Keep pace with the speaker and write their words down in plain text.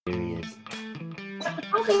Serious.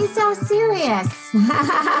 Don't be so serious.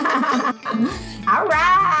 All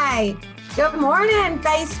right. Good morning,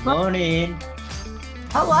 Facebook. Morning.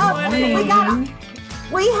 Hello. Morning.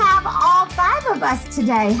 We have all 5 of us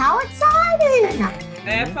today. How exciting.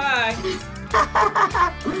 High five.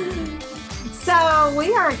 So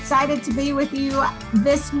we are excited to be with you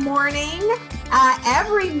this morning.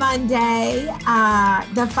 Every Monday,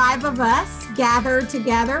 the 5 of us gather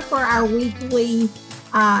together for our weekly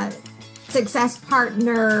Success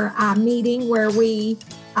Partner meeting where we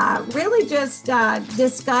really just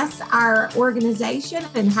discuss our organization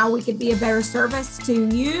and how we could be a better service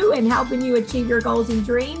to you and helping you achieve your goals and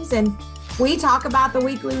dreams. And we talk about the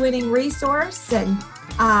weekly winning resource and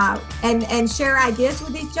share ideas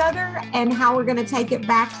with each other and how we're going to take it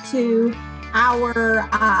back to our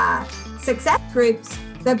success groups,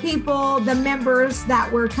 the people, the members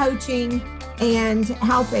that we're coaching and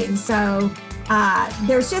helping. So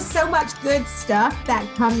there's just so much good stuff that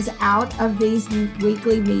comes out of these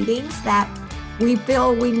weekly meetings that we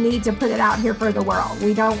feel we need to put it out here for the world.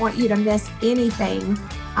 We don't want you to miss anything.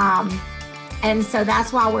 And so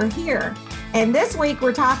that's why we're here. And this week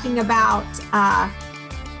we're talking about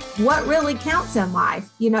what really counts in life,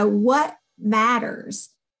 what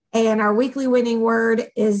matters. And our weekly winning word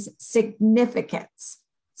is significance.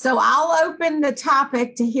 So I'll open the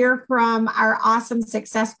topic to hear from our awesome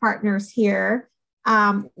success partners here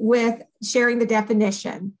with sharing the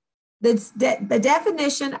definition. The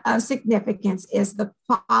definition of significance is the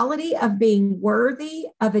quality of being worthy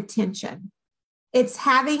of attention. It's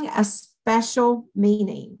having a special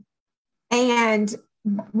meaning. And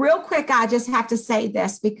real quick, I just have to say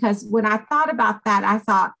this because when I thought about that, I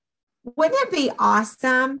thought, wouldn't it be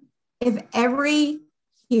awesome if every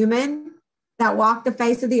human that walked the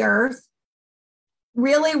face of the earth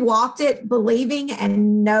really walked it believing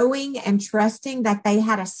and knowing and trusting that they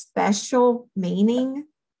had a special meaning?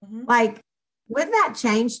 Mm-hmm. Like, wouldn't that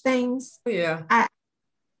change things? Yeah.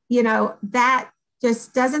 That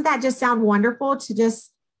just, doesn't that just sound wonderful to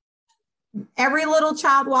just every little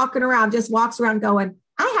child walking around just walks around going,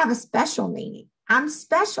 I have a special meaning. I'm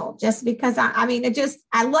special just because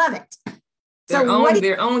I love it.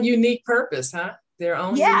 Their own unique purpose, huh? Their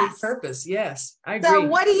own unique purpose. Yes, I agree. So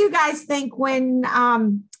what do you guys think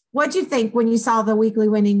what'd you think when you saw the weekly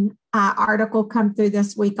winning article come through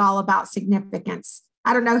this week all about significance?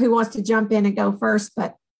 I don't know who wants to jump in and go first,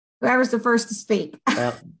 but whoever's the first to speak.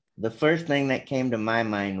 Well, the first thing that came to my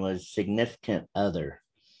mind was significant other.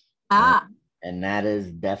 And that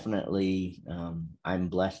is definitely, I'm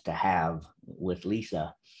blessed to have with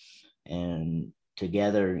Lisa. And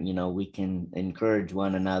together, we can encourage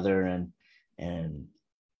one another and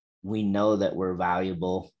we know that we're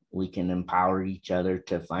valuable. We can empower each other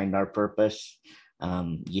to find our purpose.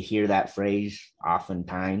 You hear that phrase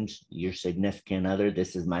oftentimes, your significant other,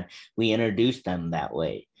 we introduce them that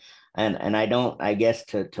way. And I guess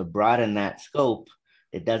to broaden that scope,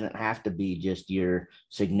 it doesn't have to be just your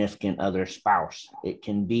significant other spouse. It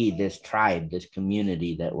can be this tribe, this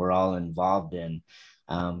community that we're all involved in.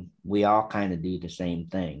 We all kind of do the same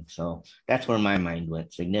thing. So that's where my mind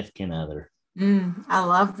went, significant other. I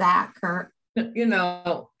love that, Kurt.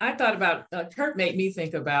 I thought about, Kurt made me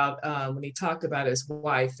think about when he talked about his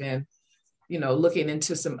wife and, looking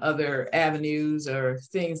into some other avenues or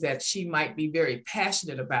things that she might be very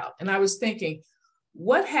passionate about. And I was thinking,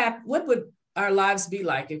 what would our lives be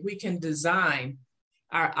like if we can design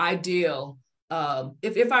our ideal,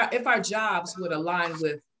 if our jobs would align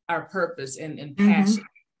with our purpose and passion.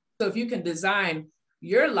 Mm-hmm. So if you can design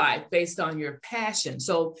your life based on your passion,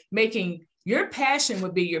 so making your passion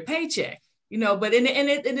would be your paycheck, but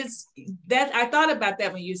it's that I thought about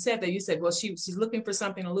that when you said that. You said, well, she's looking for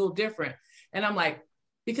something a little different. And I'm like,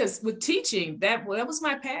 because with teaching, that was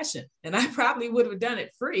my passion. And I probably would have done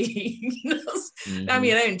it free. Mm-hmm. I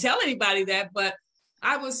mean, I didn't tell anybody that, but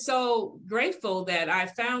I was so grateful that I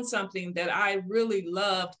found something that I really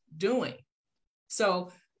loved doing.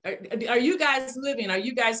 So are you guys living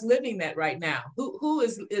that right now? Who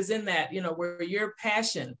is in that, where your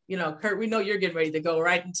passion, Kurt, we know you're getting ready to go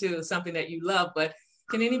right into something that you love, but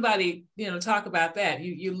can anybody, talk about that?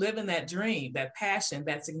 You live in that dream, that passion,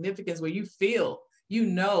 that significance where you feel,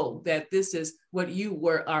 that this is what you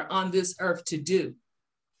are on this earth to do.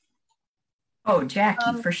 Oh,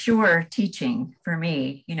 Jackie, for sure. Teaching for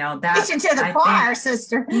me, that's teaching to the choir,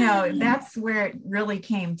 sister. That's where it really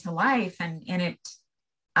came to life. And it,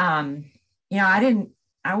 I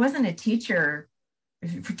wasn't a teacher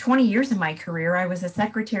for 20 years of my career. I was a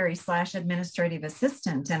secretary / administrative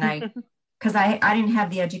assistant. And because I didn't have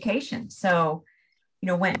the education. So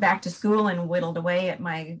went back to school and whittled away at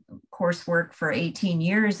my coursework for 18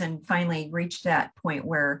 years and finally reached that point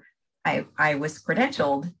where I was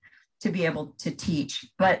credentialed to be able to teach,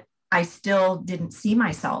 but I still didn't see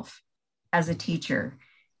myself as a teacher.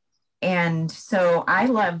 And so I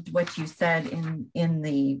loved what you said in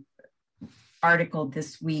the article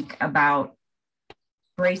this week about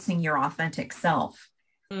embracing your authentic self.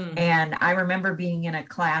 And I remember being in a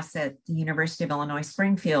class at the University of Illinois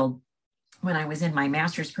Springfield when I was in my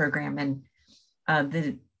master's program, and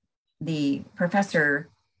the professor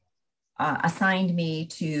assigned me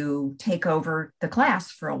to take over the class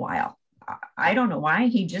for a while. I don't know why.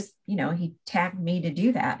 He just, he tagged me to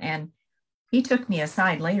do that. And he took me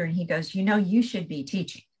aside later and he goes, you should be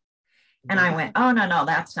teaching. And I went, oh, no,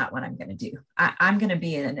 that's not what I'm going to do. I'm going to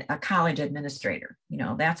be a college administrator.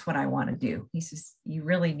 That's what I want to do. He says, you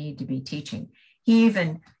really need to be teaching. He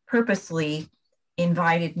even purposely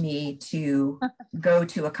invited me to go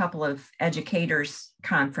to a couple of educators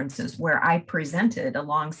conferences where I presented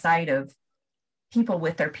alongside of people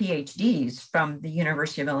with their PhDs from the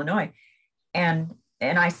University of Illinois. And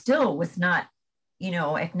I still was not,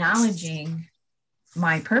 acknowledging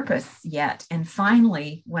my purpose yet. And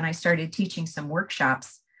finally, when I started teaching some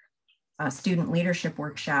workshops, student leadership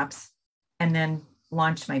workshops, and then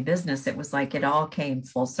launched my business, it was like it all came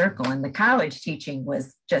full circle. And the college teaching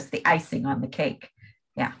was just the icing on the cake.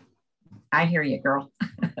 Yeah, I hear you, girl.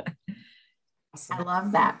 I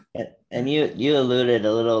love that. And you alluded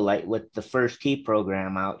a little like with the First Tee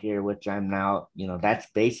program out here, which I'm now, that's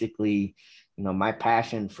basically, my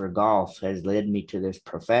passion for golf has led me to this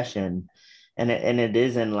profession. And it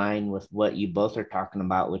is in line with what you both are talking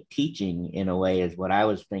about with teaching, in a way, is what I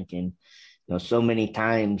was thinking. So many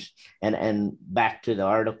times, and back to the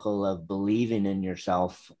article of believing in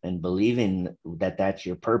yourself and believing that that's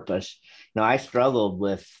your purpose. I struggled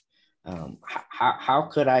with how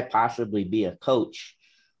could I possibly be a coach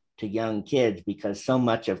to young kids, because so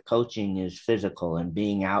much of coaching is physical and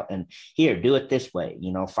being out and here, do it this way,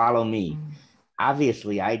 follow me.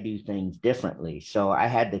 Obviously, I do things differently. So I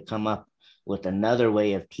had to come up with another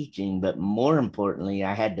way of teaching, but more importantly,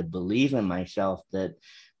 I had to believe in myself that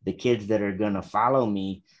the kids that are going to follow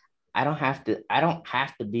me, I don't have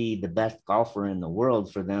to be the best golfer in the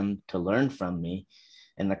world for them to learn from me.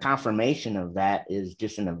 And the confirmation of that is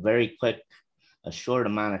just in a short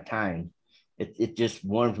amount of time. It just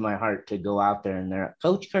warms my heart to go out there and they're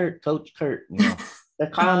Coach Kurt, they're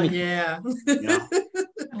calling me. Yeah.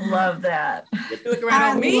 Love that. Look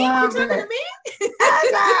around me. You're talking to me? I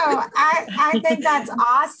know. I think that's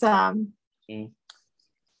awesome.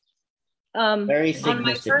 Very significant. On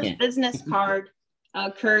my first business card,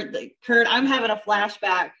 Kurt, I'm having a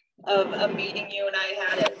flashback of a meeting you and I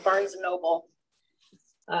had at Barnes & Noble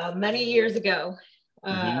many years ago.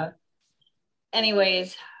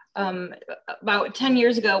 Anyways, about 10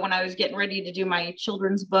 years ago when I was getting ready to do my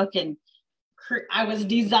children's book, and I was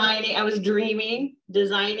dreaming,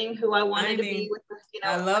 designing who I wanted to be with,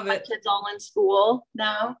 I love my it. kids all in school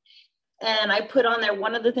now. And I put on there,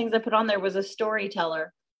 one of the things I put on there was a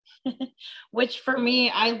storyteller, which for me,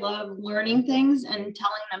 I love learning things and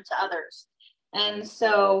telling them to others. And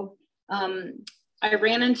so I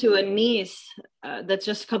ran into a niece that's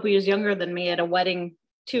just a couple years younger than me at a wedding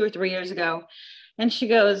 2 or 3 years ago. And she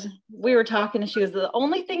goes, we were talking and she goes, the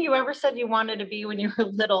only thing you ever said you wanted to be when you were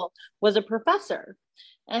little was a professor.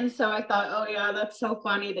 And so I thought, oh yeah, that's so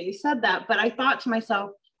funny that you said that. But I thought to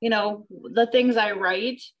myself, the things I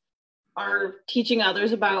write are teaching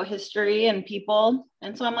others about history and people.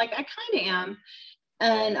 And so I'm like, I kind of am.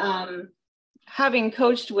 And having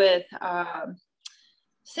coached with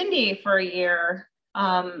Cindy for a year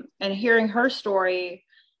and hearing her story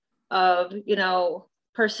of,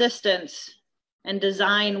 persistence and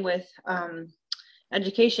design with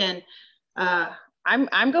education,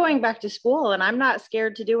 I'm going back to school and I'm not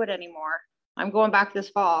scared to do it anymore. I'm going back this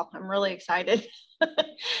fall. I'm really excited.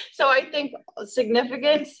 So I think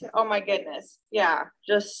significance, oh my goodness. Yeah,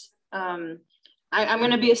 just I'm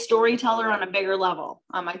going to be a storyteller on a bigger level.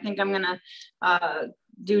 I think I'm going to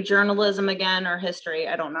do journalism again or history.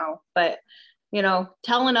 I don't know, but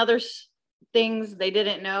telling others things they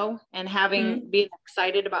didn't know and being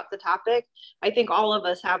excited about the topic. I think all of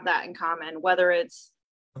us have that in common, whether it's,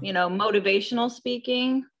 motivational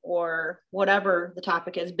speaking or whatever the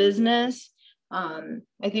topic is, business. I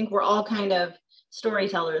think we're all kind of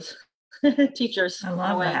storytellers, teachers. I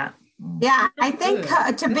love that. Yeah, I think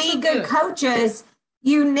to be good coaches,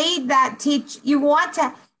 you need that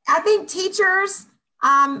I think teachers,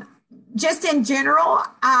 just in general,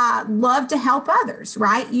 love to help others,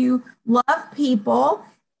 right? You love people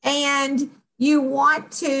and you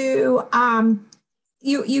want to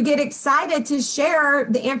you get excited to share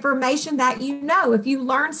the information that you know. If you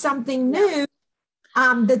learn something new,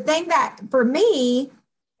 the thing that for me,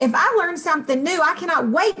 if I learn something new, I cannot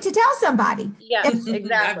wait to tell somebody. Yes,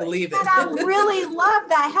 exactly. I believe it. I really love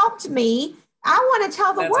that helped me. I want to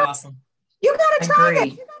tell the That's world. Awesome. You got to try it.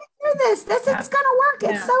 You got to do this. It's going to work.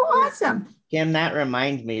 It's so awesome. Kim, that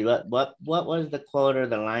reminds me, what was the quote or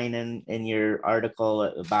the line in your article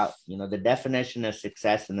about, the definition of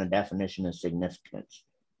success and the definition of significance?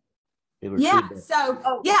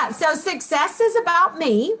 So success is about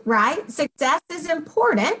me, right? Success is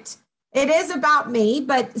important. It is about me,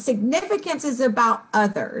 but significance is about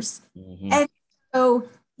others. Mm-hmm. And so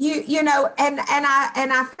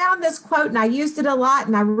I found this quote and I used it a lot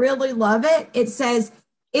and I really love it. It says,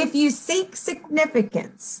 if you seek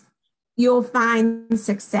significance, you'll find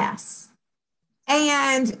success.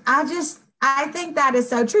 And I think that is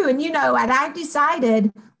so true. And, and I've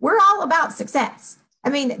decided we're all about success. I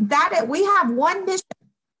mean, we have one mission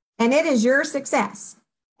and it is your success.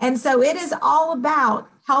 And so it is all about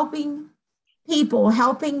helping people,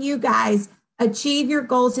 helping you guys achieve your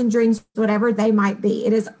goals and dreams, whatever they might be.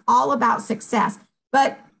 It is all about success.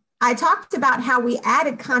 But I talked about how we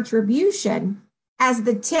added contribution as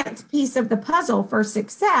the 10th piece of the puzzle for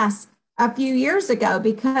success a few years ago,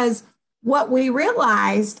 because what we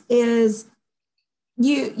realized is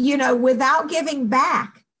without giving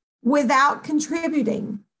back, without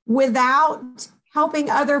contributing, without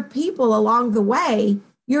helping other people along the way,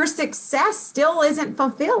 your success still isn't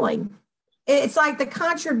fulfilling. It's like the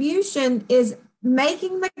contribution is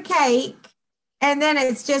making the cake, and then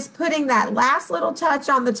it's just putting that last little touch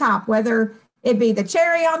on the top, whether it be the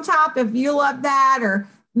cherry on top, if you love that, or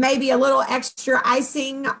maybe a little extra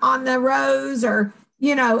icing on the rose, or,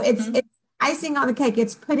 it's icing on the cake.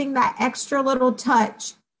 It's putting that extra little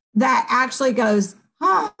touch that actually goes,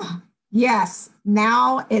 oh, yes,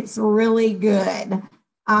 now it's really good.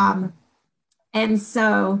 And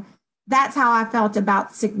so that's how I felt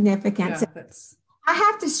about significance. Yeah, I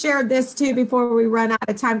have to share this too before we run out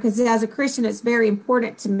of time, because as a Christian, it's very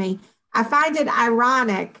important to me. I find it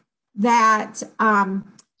ironic that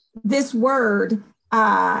this word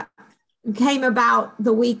came about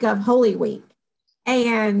the week of Holy Week,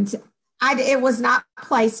 and it was not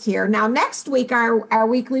placed here. Now, next week, our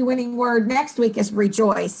weekly winning word next week is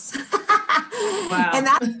rejoice. Wow. And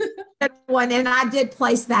that's a good one. And I did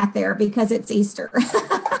place that there because it's Easter.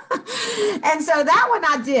 And so that one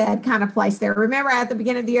I did kind of place there. Remember at the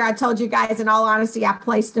beginning of the year, I told you guys, in all honesty, I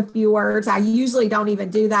placed a few words. I usually don't even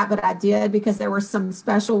do that, but I did because there were some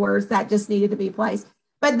special words that just needed to be placed.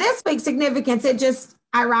 But this week's significance, it just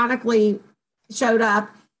ironically showed up.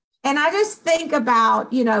 And I just think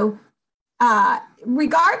about,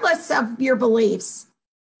 regardless of your beliefs,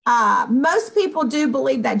 most people do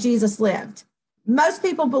believe that Jesus lived. Most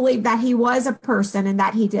people believe that he was a person and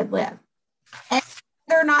that he did live. And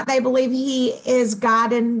whether or not they believe he is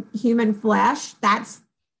God in human flesh, that's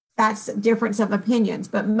a difference of opinions.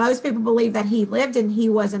 But most people believe that he lived and he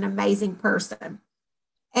was an amazing person.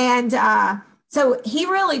 And so he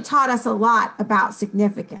really taught us a lot about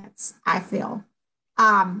significance, I feel.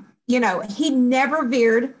 He never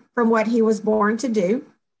veered from what he was born to do.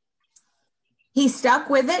 He stuck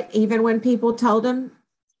with it, even when people told him,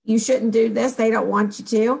 you shouldn't do this, they don't want you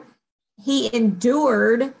to. He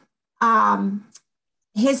endured.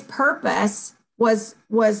 His purpose was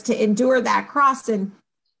to endure that cross. And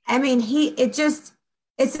I mean, this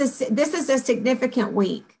is a significant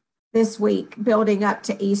week, this week, building up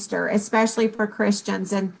to Easter, especially for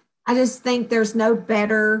Christians. And I just think there's no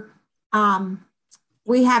better,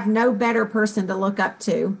 we have no better person to look up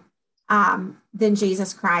to than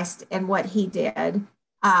Jesus Christ and what he did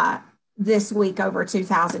this week over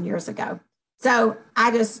 2,000 years ago. So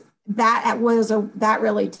that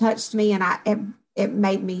really touched me, and it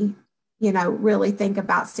made me, really think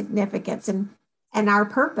about significance and our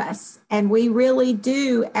purpose. And we really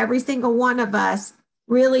do, every single one of us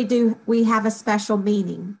really do. We have a special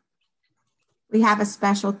meaning. We have a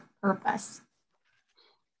special purpose.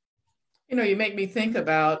 You make me think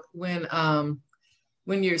about when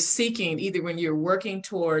you're seeking, either when you're working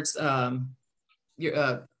towards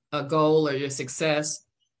your a goal or your success,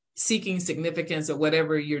 seeking significance or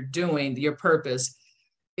whatever you're doing, your purpose,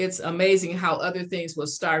 it's amazing how other things will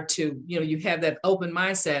start to, you have that open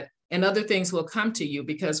mindset and other things will come to you.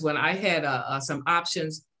 Because when I had some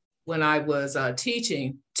options when I was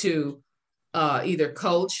teaching to either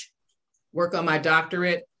coach, work on my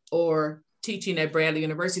doctorate, or teaching at Bradley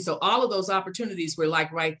University. So all of those opportunities were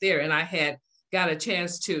like right there. And I had got a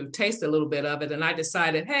chance to taste a little bit of it. And I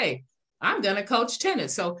decided, hey, I'm going to coach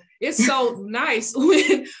tennis. So it's so nice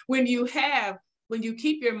when you have when you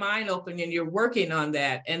keep your mind open and you're working on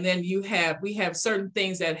that, and then we have certain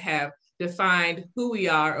things that have defined who we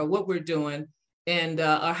are or what we're doing, and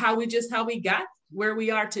or how we got where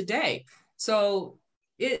we are today. So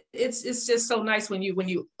it's just so nice when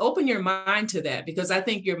you open your mind to that, because I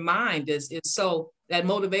think your mind is so, that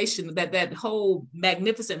motivation, that whole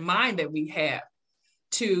magnificent mind that we have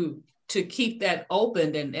to keep that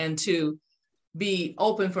open and to be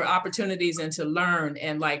open for opportunities and to learn.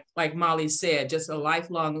 And like Molly said, just a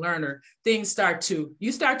lifelong learner, you start to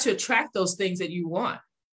attract those things that you want,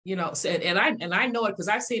 you know. And I know it because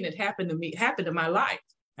I've seen it happen to my life.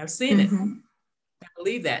 I've seen it. I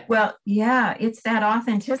believe that. Well, yeah, it's that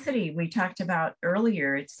authenticity we talked about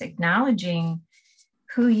earlier. It's acknowledging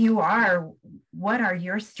who you are. What are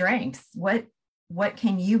your strengths? What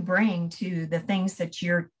can you bring to the things that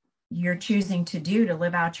you're choosing to do to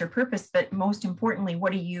live out your purpose? But most importantly,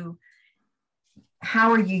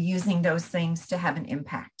 how are you using those things to have an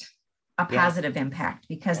impact, a positive impact?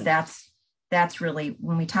 Because that's really,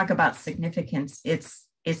 when we talk about significance, it's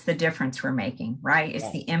the difference we're making, right?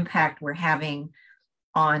 It's the impact we're having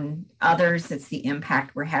on others. It's the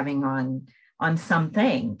impact we're having on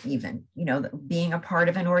something, even, you know, being a part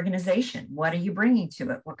of an organization. What are you bringing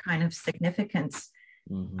to it? What kind of significance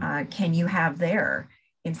can you have there,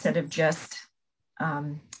 instead of just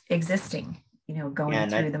existing, you know, going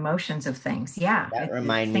through the motions of things? Yeah. That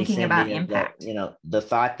reminds me, thinking about impact. You know, the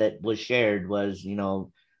thought that was shared was, you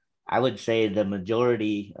know, I would say the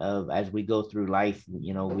majority of, as we go through life,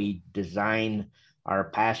 you know, we design our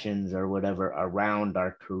passions or whatever around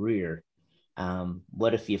our career.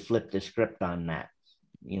 What if you flip the script on that?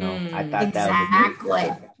 You know, I thought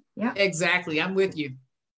exactly. Exactly. I'm with you.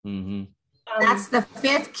 That's the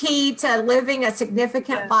fifth key to living a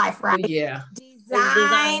significant life, right? Yeah.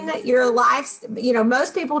 Design your life. You know,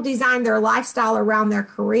 most people design their lifestyle around their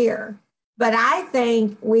career, but I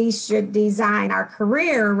think we should design our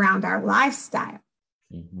career around our lifestyle.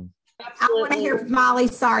 I want to hear Molly.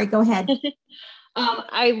 Sorry, go ahead.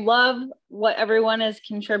 I love what everyone has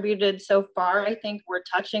contributed so far. I think we're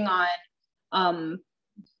touching on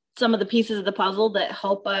some of the pieces of the puzzle that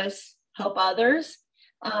help us help others.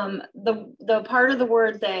 The part of the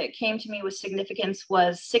word that came to me with significance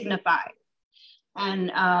was signify.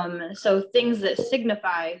 And so things that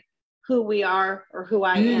signify who we are or who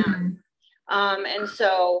I am. And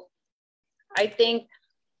so I think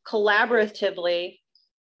collaboratively,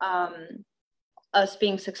 us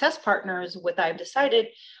being success partners with I've Decided,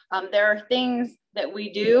 there are things that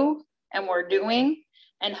we do and we're doing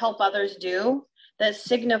and help others do that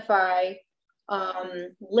signify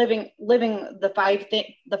living the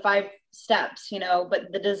five steps, you know,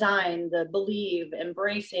 but the design, the believe,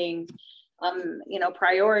 embracing, you know,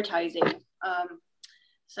 prioritizing.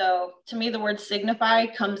 So to me, the word signify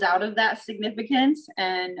comes out of that significance,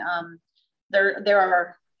 and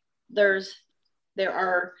there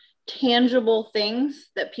are tangible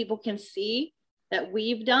things that people can see that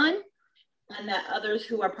we've done and that others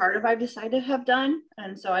who are part of I've Decided have done.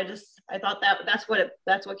 And so I thought that's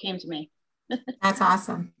what came to me. That's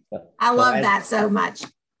awesome. I love that so much.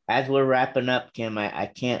 As we're wrapping up, Kim,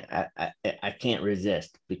 I can't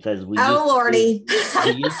resist, because we Lordy.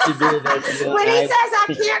 We used to do this. When he says I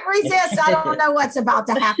can't resist, I don't know what's about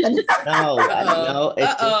to happen. No,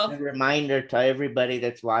 it's just a reminder to everybody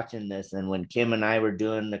that's watching this. And when Kim and I were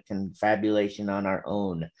doing the confabulation on our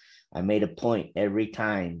own, I made a point every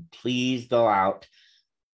time, please go out,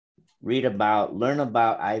 learn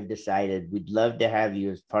about I've Decided. We'd love to have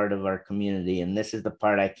you as part of our community. And this is the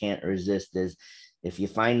part I can't resist is, if you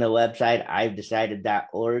find the website,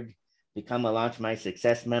 ivedecided.org, become a Launch My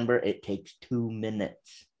Success member. It takes 2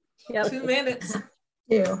 minutes. Yep. 2 minutes.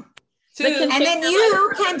 Two. And then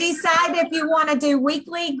you can decide if you want to do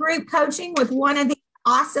weekly group coaching with one of the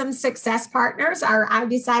awesome success partners, our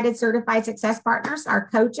I've Decided certified success partners, our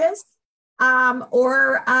coaches,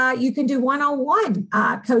 or you can do one-on-one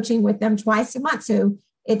coaching with them twice a month. So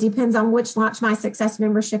it depends on which Launch My Success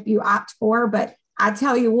membership you opt for. But I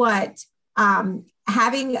tell you what,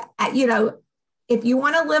 having, you know, if you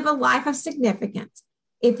want to live a life of significance,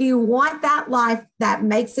 if you want that life that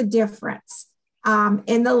makes a difference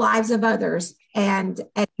in the lives of others, and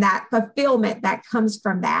that fulfillment that comes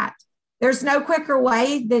from that, there's no quicker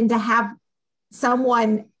way than to have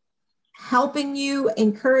someone helping you,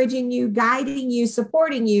 encouraging you, guiding you,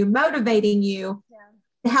 supporting you, motivating you,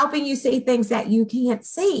 helping you see things that you can't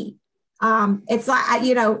see. It's like,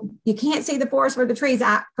 you know, you can't see the forest for the trees.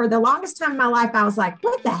 For the longest time in my life, I was like,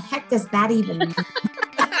 what the heck does that even mean?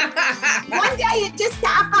 one day I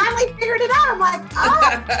finally figured it out. I'm like,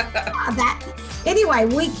 oh, that. Anyway,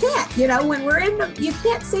 we can't, when we're you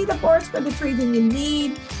can't see the forest for the trees, and you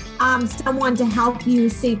need someone to help you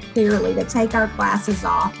see clearly, to take our glasses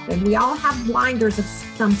off. And we all have blinders of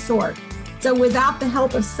some sort. So without the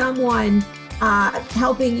help of someone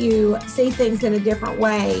helping you see things in a different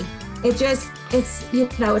way,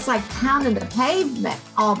 it's like pounding the pavement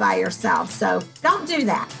all by yourself. So don't do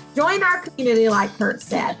that. Join our community, like Kurt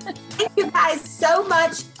said. Thank you guys so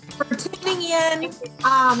much for tuning in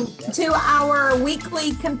to our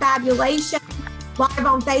weekly confabulation live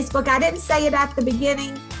on Facebook. I didn't say it at the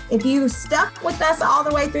beginning. If you stuck with us all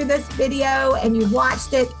the way through this video and you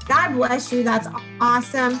watched it, God bless you. That's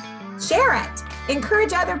awesome. Share it.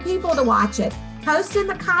 Encourage other people to watch it. Post in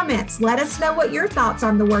the comments. Let us know what your thoughts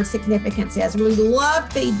on the word significance is. We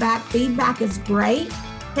love feedback. Feedback is great.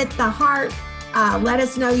 Hit the heart. Let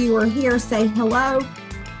us know you were here. Say hello.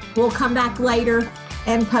 We'll come back later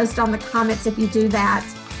and post on the comments if you do that.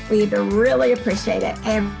 We'd really appreciate it.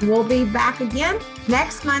 And we'll be back again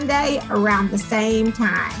next Monday around the same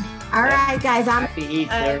time. All right, guys. Happy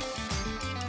Easter.